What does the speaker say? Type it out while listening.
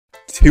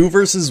2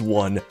 versus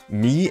 1,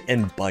 me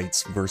and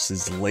Bites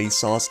versus Lay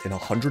Sauce in a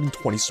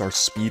 120-star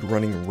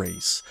speedrunning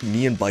race.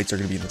 Me and Bites are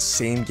going to be in the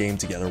same game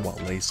together while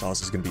Lay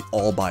Sauce is going to be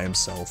all by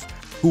himself.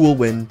 Who will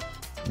win?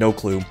 No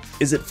clue.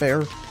 Is it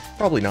fair?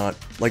 Probably not.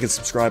 Like and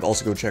subscribe.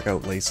 Also go check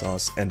out Lay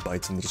Sauce and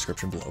Bites in the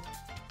description below.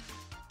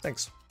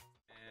 Thanks.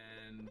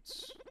 And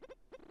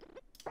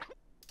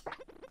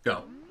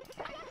go.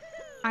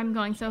 I'm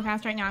going so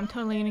fast right now, I'm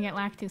totally gonna get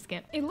lactose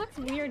skip. It looks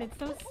weird, it's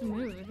so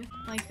smooth.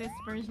 Like this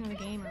version of the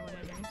game or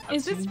whatever.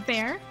 Is this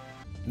fair?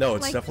 No,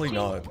 it's like, definitely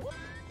not.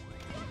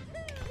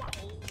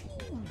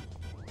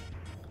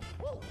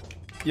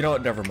 You know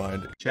what, never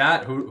mind.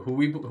 Chat, who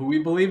we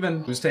believe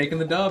in? Who's taking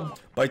the dub?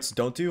 Bites,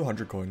 don't do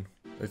 100 coin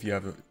if you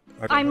have it.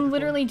 I'm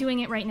literally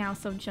doing it right now,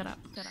 so shut up.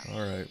 Shut up.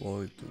 Alright,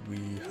 well, we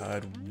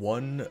had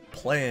one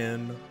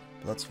plan.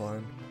 That's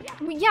fine.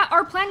 Yeah,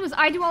 our plan was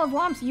I do all of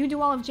WOMPs, you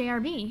do all of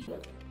JRB.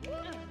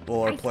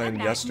 Well, our plan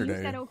yesterday.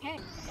 You said okay.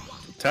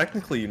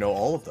 Technically, you know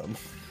all of them.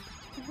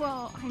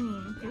 Well, I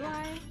mean, do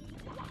I?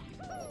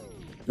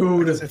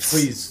 Dude,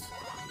 please.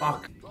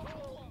 Fuck.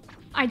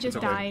 I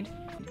just died.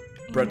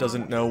 Brett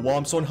doesn't know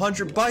WOMPs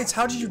 100 Bites.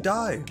 How did you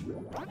die?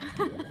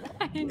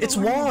 It's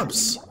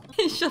WOMPs.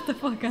 Shut the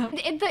fuck up.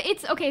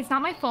 It's okay. It's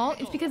not my fault.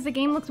 It's because the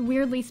game looks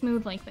weirdly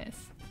smooth like this.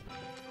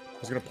 I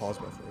was gonna pause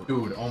my throat.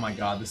 Dude, oh my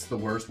god, this is the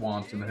worst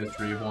WOMPs in the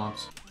history of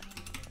WOMPs.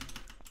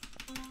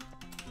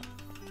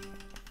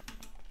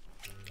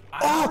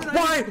 Oh,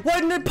 why? Why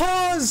didn't it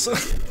pause?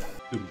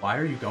 Dude, why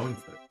are you going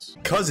for this?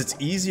 Cause it's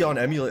easy on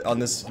emulate on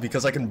this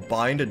because I can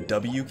bind a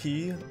W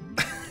key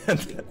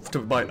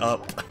to my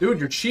up. Dude,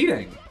 you're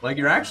cheating. Like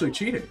you're actually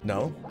cheating.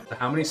 No. So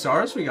how many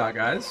stars we got,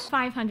 guys?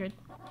 500.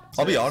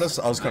 I'll be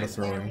honest, I was kind of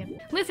throwing.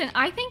 Listen,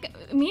 I think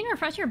me and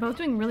Refreshy are both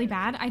doing really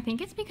bad. I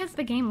think it's because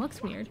the game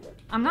looks weird.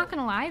 I'm not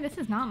gonna lie, this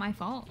is not my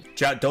fault.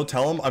 Chat, don't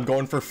tell him I'm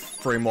going for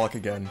frame walk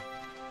again.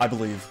 I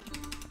believe.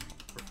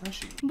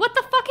 Refreshy. What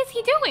the fuck is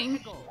he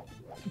doing?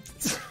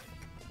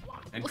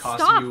 And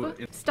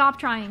Stop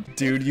trying.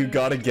 Dude, you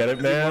gotta get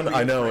it, man.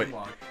 I know.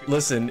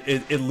 Listen,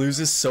 it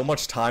loses so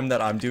much time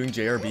that I'm doing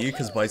JRB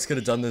because Bites could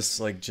have done this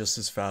like just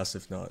as fast,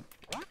 if not.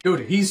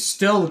 Dude, he's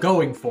still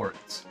going for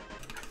it.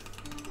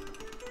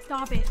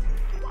 Stop it.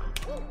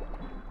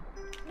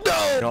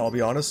 No, I'll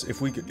be honest.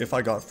 If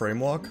I got frame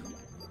walk,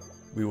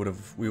 we would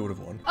have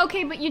won.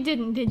 Okay, but you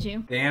didn't, did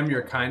you? Damn,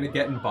 you're kind of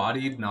getting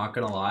bodied, not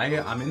gonna lie.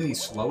 I'm in the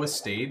slowest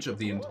stage of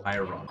the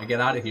entire run. I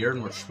get out of here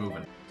and we're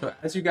schmoving. So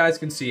as you guys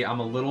can see, I'm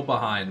a little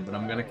behind, but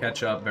I'm gonna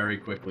catch up very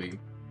quickly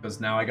because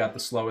now I got the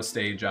slowest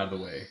stage out of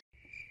the way.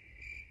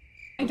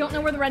 I don't know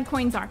where the red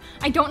coins are.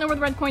 I don't know where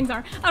the red coins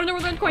are. I don't know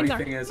where the red coins are.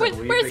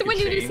 When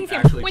do you do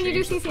CCM? When do you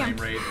do CCM?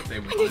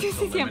 When do you do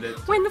CCM?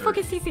 When the fuck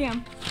is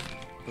CCM?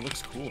 It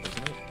looks cool,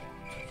 doesn't it?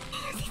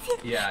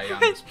 Yeah, I'm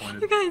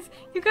disappointed.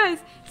 You guys,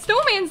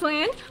 Snowman's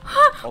Land?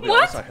 I'll be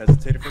What? honest, I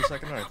hesitated for a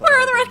second. And I thought Where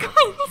are the red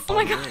coins? Oh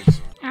my god. god.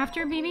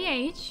 After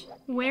BBH,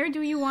 where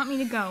do you want me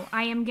to go?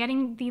 I am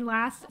getting the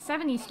last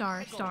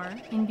 70-star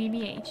in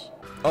BBH.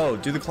 Oh,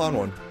 do the clown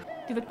one.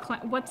 Do the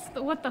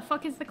what the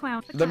fuck is the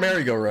clown? The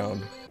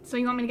merry-go-round. So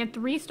you want me to get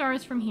 3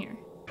 stars from here?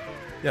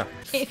 Yeah.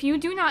 If you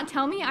do not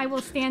tell me, I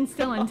will stand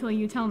still until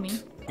you tell me.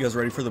 You guys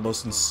ready for the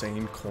most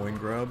insane coin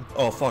grab?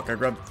 Oh fuck, I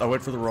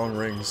went for the wrong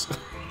rings.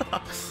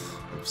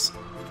 Oops.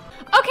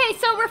 Okay,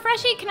 so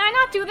Refreshy, can I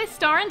not do this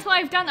star until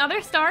I've done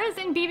other stars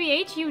in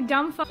BBH, you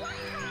dumb fuck?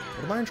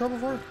 What am I in trouble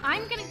for?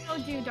 I'm gonna go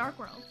do Dark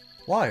World.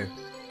 Why?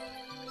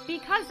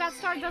 Because that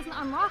star doesn't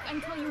unlock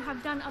until you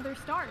have done other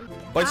stars.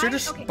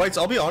 Bites, Bites,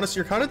 I'll be honest,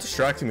 you're kind of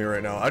distracting me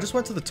right now. I just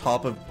went to the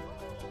top of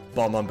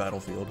Bomb on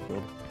Battlefield.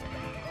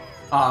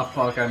 Ah,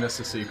 fuck, I missed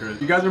a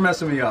secret. You guys are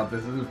messing me up.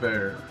 This isn't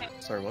fair. Okay.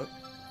 Sorry, what?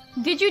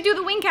 Did you do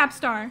the wing cap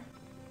star?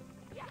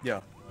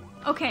 Yeah.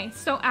 Okay,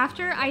 so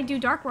after I do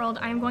Dark World,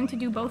 I am going to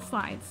do both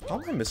slides.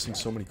 How am I missing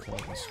so many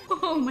coins?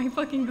 Oh my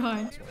fucking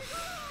god.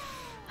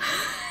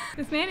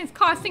 This man is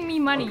costing me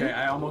money. Okay,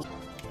 I almost...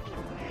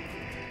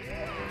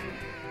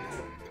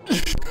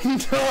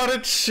 Not a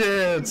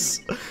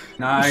chance!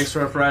 Nice,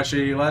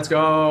 Refreshy, let's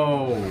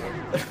go!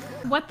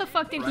 What the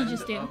fuck did he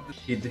just do?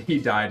 He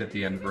died at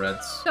the end of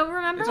Reds. So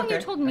remember when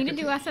you told me to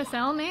do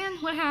SSL, man?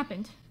 What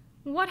happened?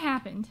 What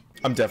happened?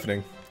 I'm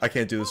deafening. I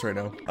can't do this right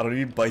now. I don't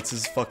need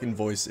Bites' fucking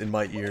voice in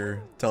my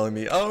ear telling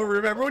me, oh,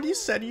 remember what you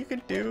said you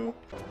could do?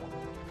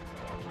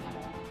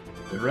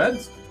 The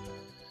Reds?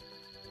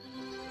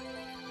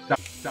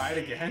 Died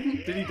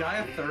again? Did he die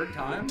a 3rd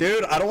time?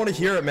 Dude, I don't want to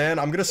hear it, man.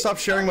 I'm gonna stop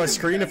sharing my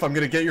screen if I'm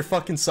gonna get your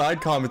fucking side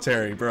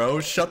commentary, bro.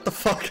 Shut the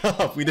fuck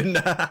up. We didn't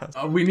have.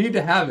 We need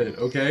to have it,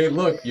 okay?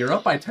 Look, you're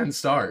up by 10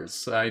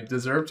 stars. I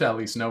deserve to at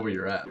least know where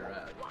you're at.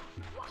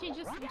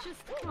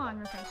 Just come on,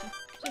 Refreshy.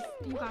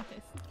 You got this.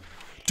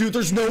 Dude,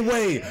 there's no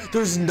way.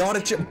 There's not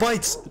a chance.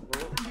 Bites.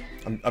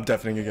 I'm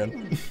deafening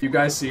again. You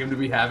guys seem to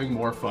be having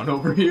more fun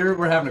over here.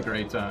 We're having a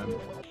great time.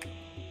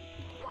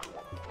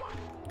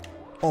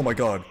 Oh my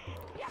god.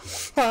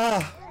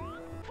 Ah.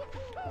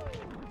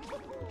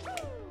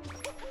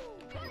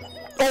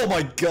 Oh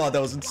my god,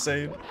 that was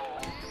insane.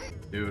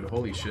 Dude,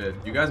 holy shit.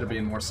 You guys are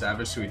being more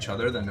savage to each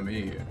other than to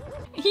me.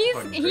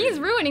 He's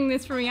ruining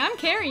this for me. I'm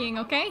carrying,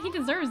 okay? He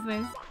deserves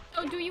this.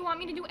 So do you want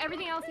me to do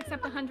everything else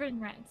except 100 in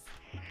reds?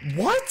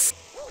 What?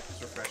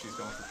 Refreshy's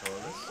going for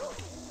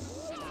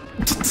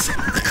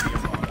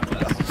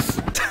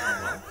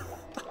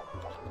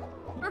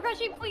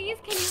Refreshy, please,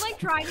 can you like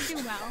try to do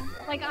well?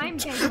 Like I'm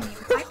begging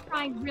you. I'm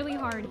trying really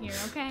hard here,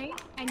 okay?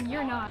 And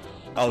you're not.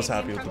 I was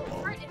happy with the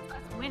ball. It's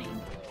us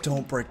winning.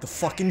 Don't break the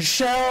fucking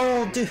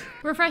shell, dude.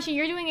 Refreshy,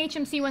 you're doing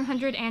HMC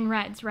 100 and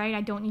reds, right?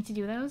 I don't need to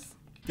do those?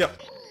 Yep.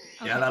 Okay.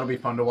 Yeah, that'll be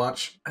fun to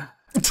watch.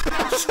 Okay.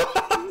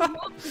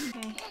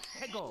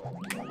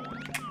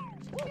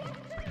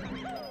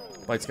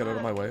 Bites, get out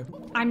of my way.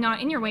 I'm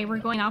not in your way. We're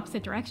going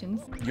opposite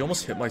directions. You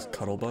almost hit my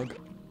cuddle bug.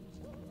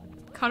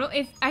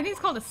 I think it's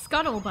called a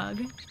scuttle bug.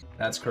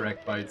 That's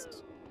correct,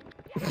 Bites.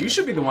 You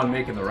should be the one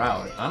making the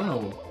route. I don't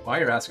know why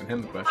you're asking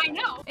him the question. I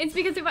know. It's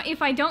because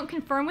if I don't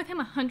confirm with him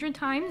 100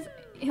 times,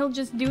 he'll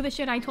just do the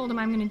shit I told him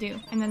I'm gonna do,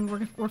 and then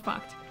we're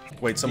fucked.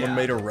 Wait, someone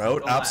made a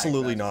route?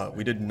 Absolutely not.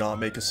 We did not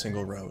make a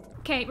single route.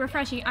 Okay,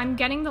 Refreshy, I'm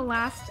getting the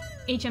last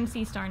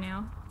HMC star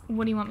now.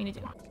 What do you want me to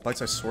do?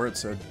 Bites, I swear it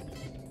said.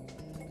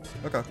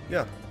 Okay,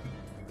 yeah.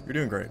 You're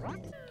doing great.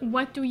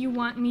 What do you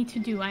want me to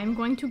do? I'm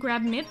going to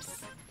grab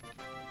MIPS,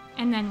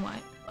 and then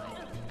what?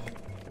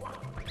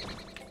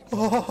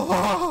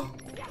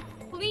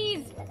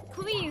 Please,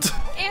 please,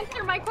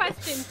 answer my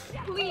question,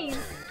 please.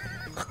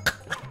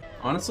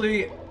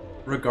 Honestly,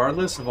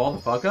 regardless of all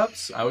the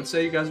fuck-ups, I would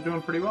say you guys are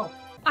doing pretty well.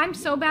 I'm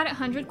so bad at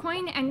 100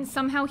 coin, and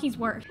somehow he's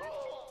worse.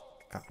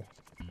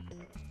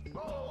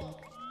 Ow.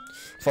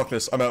 Fuck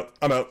this, I'm out,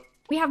 I'm out.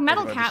 We have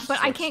metal cap, but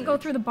I can't go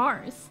through the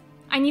bars.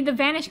 I need the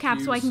vanish cap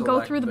so I can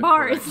go through the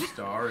bars.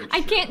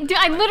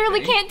 I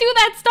literally can't do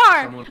that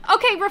star.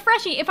 Okay,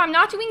 Refreshy, if I'm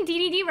not doing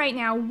DDD right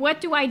now,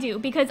 what do I do?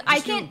 Because I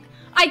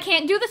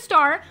can't do the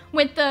star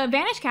with the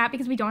vanish cap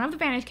because we don't have the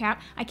vanish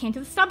cap. I can't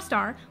do the sub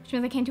star, which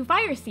means I can't do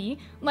fire C.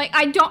 Like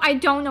I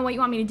don't know what you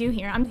want me to do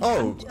here.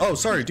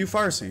 Sorry, do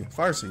fire C.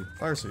 Fire C.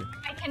 Fire C.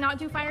 I cannot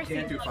do fire C.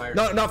 Can't do fire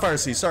C. No, not fire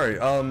C, sorry.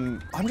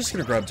 I'm just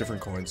gonna grab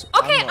different coins.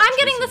 Okay, I'm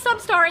getting the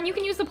sub star and you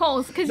can use the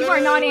poles because you are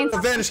not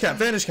answering. Vanish cap,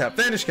 vanish cap,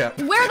 vanish cap.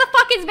 Where the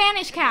fuck is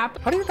vanish cap?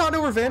 How do you not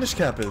know where vanish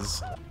cap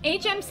is?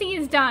 HMC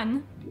is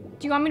done.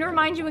 Do you want me to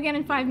remind you again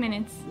in 5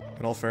 minutes?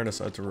 In all fairness,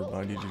 I had to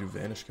remind you to do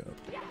vanish cap.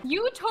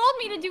 You told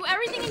me to do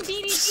everything in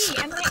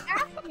DDD, and then I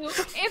asked you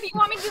if you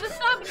want me to do the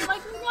sub, and you're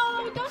like,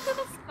 no, don't do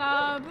the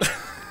sub.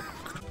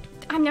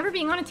 I'm never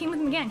being on a team with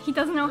him again. He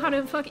doesn't know how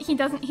to he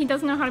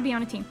doesn't know how to be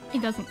on a team. He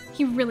doesn't.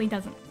 He really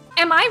doesn't.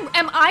 Am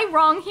I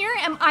wrong here?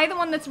 Am I the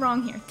one that's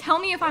wrong here? Tell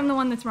me if I'm the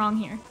one that's wrong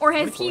here. Or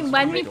has he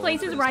led me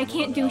places where I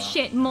can't do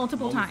shit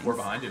multiple times? We're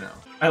behind you now.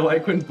 I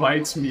like when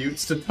Bites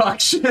mutes to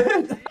talk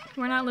shit.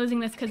 We're not losing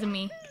this because of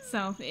me.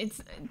 So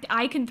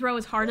I can throw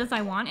as hard as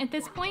I want at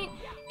this point.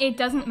 It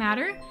doesn't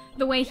matter.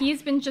 The way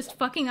he's been just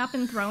fucking up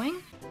and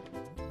throwing.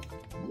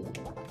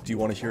 Do you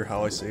want to hear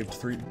how I saved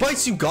 3?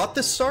 Bites, you got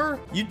this star?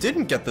 You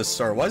didn't get this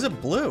star. Why is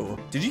it blue?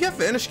 Did you get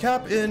vanish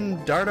cap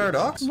in Dar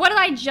Docs? What did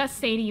I just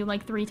say to you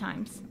like 3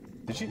 times?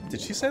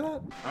 Did she say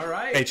that? All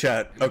right. Hey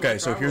chat. Okay,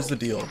 so here's the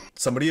deal.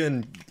 Somebody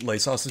in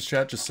Laysauce's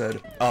chat just said,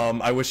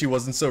 I wish he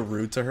wasn't so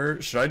rude to her.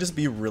 Should I just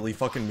be really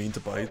fucking mean to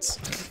Bites?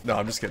 No,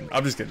 I'm just kidding.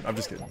 I'm just kidding.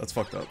 That's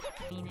fucked up.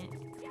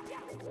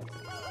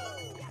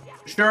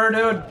 Sure,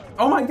 dude.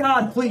 Oh my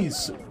god,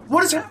 please.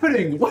 What is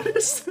happening? What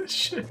is this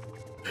shit?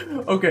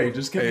 Okay,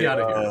 just get me out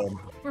of here.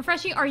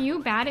 Refreshy, are you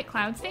bad at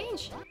Cloud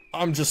Stage?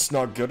 I'm just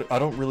not good. I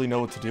don't really know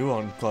what to do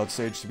on Cloud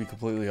Stage, to be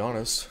completely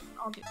honest.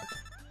 I'll do it.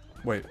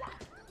 Wait.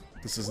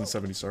 This isn't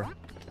 70 star.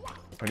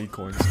 I need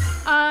coins.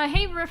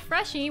 Hey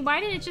Refreshy, why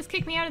did it just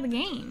kick me out of the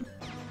game?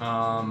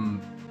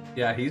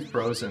 Yeah, he's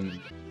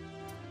frozen.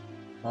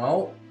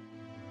 Well,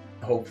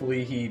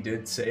 hopefully he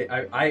did save.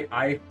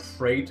 I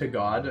pray to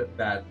God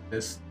that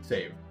this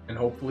saved. And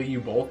hopefully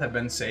you both have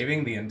been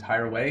saving the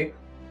entire way.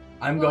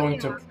 I'm going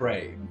to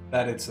pray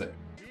that it's saved.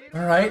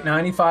 Alright,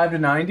 95 to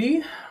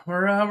 90.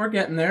 We're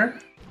getting there.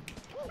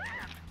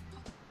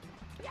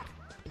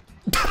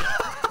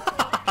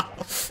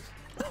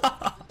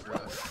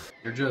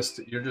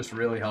 You're just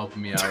really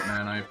helping me out,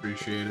 man. I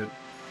appreciate it.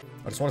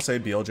 I just want to say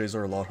BLJs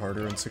are a lot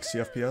harder in 60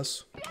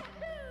 FPS.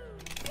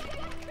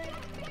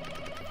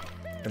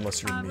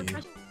 Unless you're me.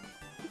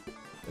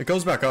 It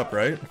goes back up,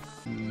 right?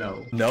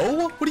 No.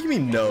 No? What do you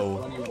mean no?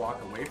 When you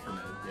walk away from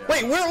it. Yeah.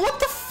 Wait, what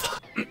the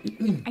fuck?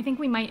 I think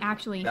we might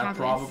actually have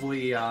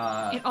probably, this.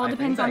 It all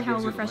depends on how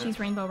Refreshy's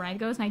Rainbow Ride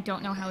goes, and I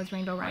don't know how his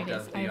Rainbow Ride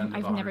is.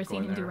 I've never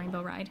seen him do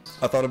Rainbow Ride.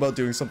 I thought about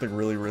doing something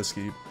really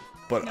risky,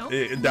 but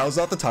now's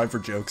not the time for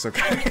jokes,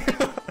 okay?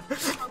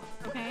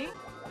 Okay.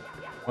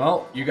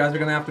 Well, you guys are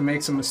gonna have to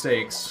make some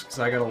mistakes, because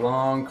I got a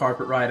long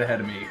carpet ride ahead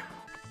of me.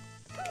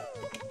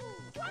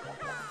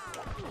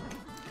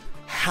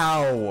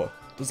 How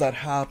does that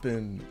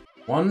happen?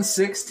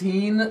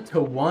 116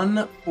 to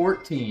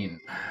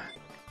 114.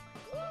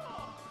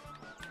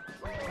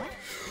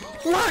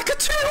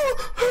 Lakitu!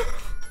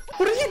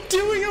 What are you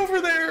doing over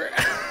there?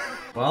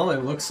 Well,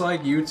 it looks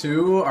like you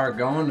two are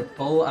going to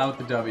pull out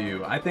the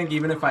W. I think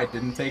even if I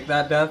didn't take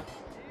that death,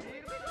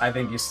 I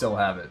think you still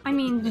have it. I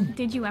mean,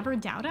 did you ever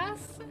doubt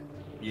us?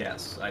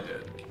 Yes, I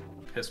did.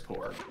 Piss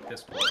poor.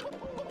 Piss poor.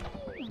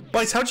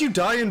 Bites, how'd you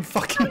die in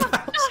fucking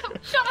Bowser?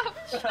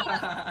 Shut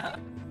up!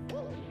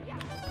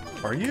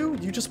 Are you?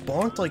 You just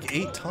bonked like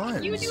 8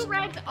 times. You do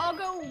reds, I'll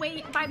go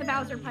wait by the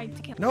Bowser pipe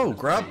to kill him. No,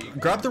 grab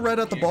the red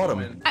at the bottom.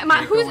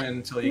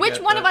 Which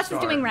one of us is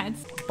doing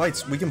reds?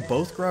 Bites, we can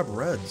both grab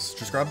reds.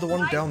 Just grab the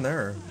one down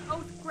there.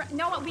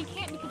 No, we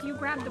can't because you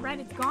grabbed the red,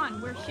 it's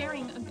gone. We're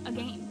sharing a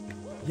game.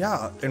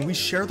 Yeah, and we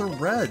share the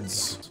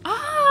reds.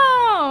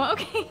 Oh,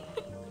 okay.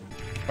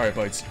 Alright,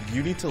 Bites,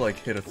 you need to like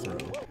hit a throw.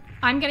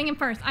 I'm getting him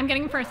first.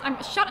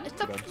 Shut up.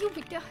 Stop.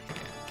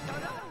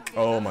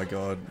 Oh my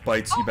god.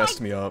 Bites, you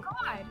messed me up.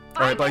 God.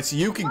 Alright, Bites,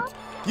 you can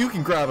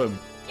grab him.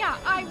 Yeah,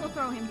 I will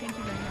throw him. Thank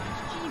you very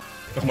much.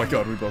 Jeez. Oh my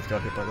god, we both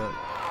got hit by that.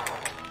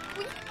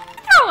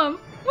 Throw him.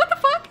 What the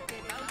fuck?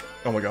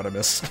 Oh my god, I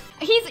missed.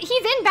 He's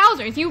in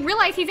Bowser's. You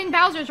realize he's in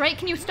Bowser's, right?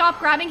 Can you stop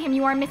grabbing him?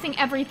 You are missing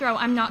every throw.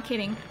 I'm not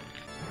kidding.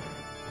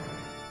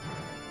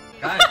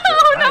 Guys,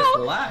 Oh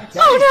no! Relax.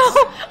 Oh no!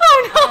 Oh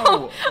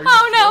no!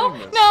 How are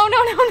you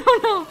Oh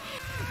no! No!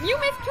 You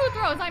missed 2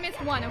 throws. I missed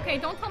 1. Okay,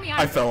 don't tell me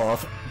I fell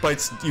off.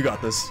 Bites, you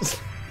got this.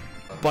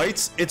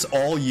 Bites, it's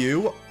all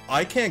you.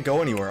 I can't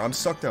go anywhere. I'm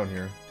stuck down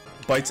here.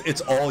 Bites,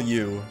 it's all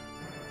you.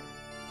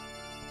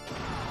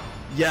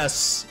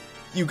 Yes,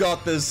 you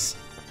got this.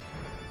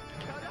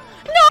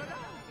 No!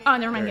 Oh,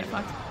 never mind. Get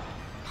fucked.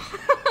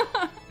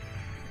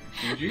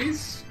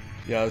 GG's?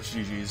 Yeah, it's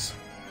GG's.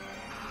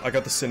 I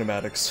got the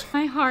cinematics.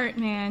 My heart,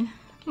 man.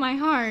 My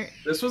heart.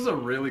 This was a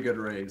really good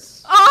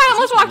race. Oh, I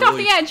almost walked off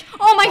the edge.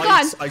 Oh my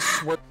god. I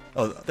swear.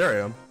 Oh, there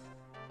I am.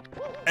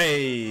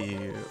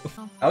 Hey.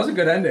 That was a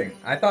good ending.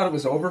 I thought it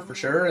was over for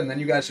sure, and then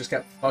you guys just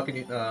kept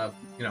fucking,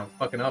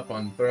 fucking up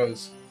on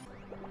throws.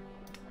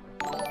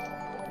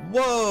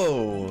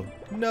 Whoa!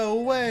 No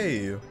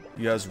way!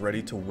 You guys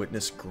ready to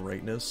witness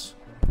greatness?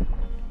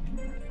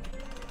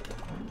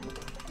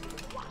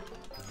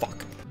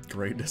 Fuck.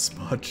 Greatness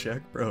mod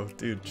check, bro.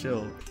 Dude,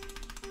 chill.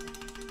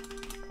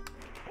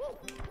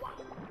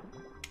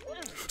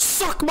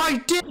 Suck my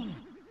dick!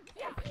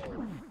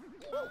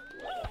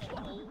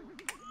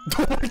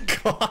 Oh my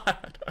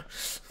god!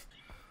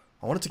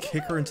 I wanted to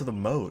kick her into the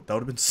moat. That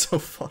would have been so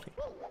funny.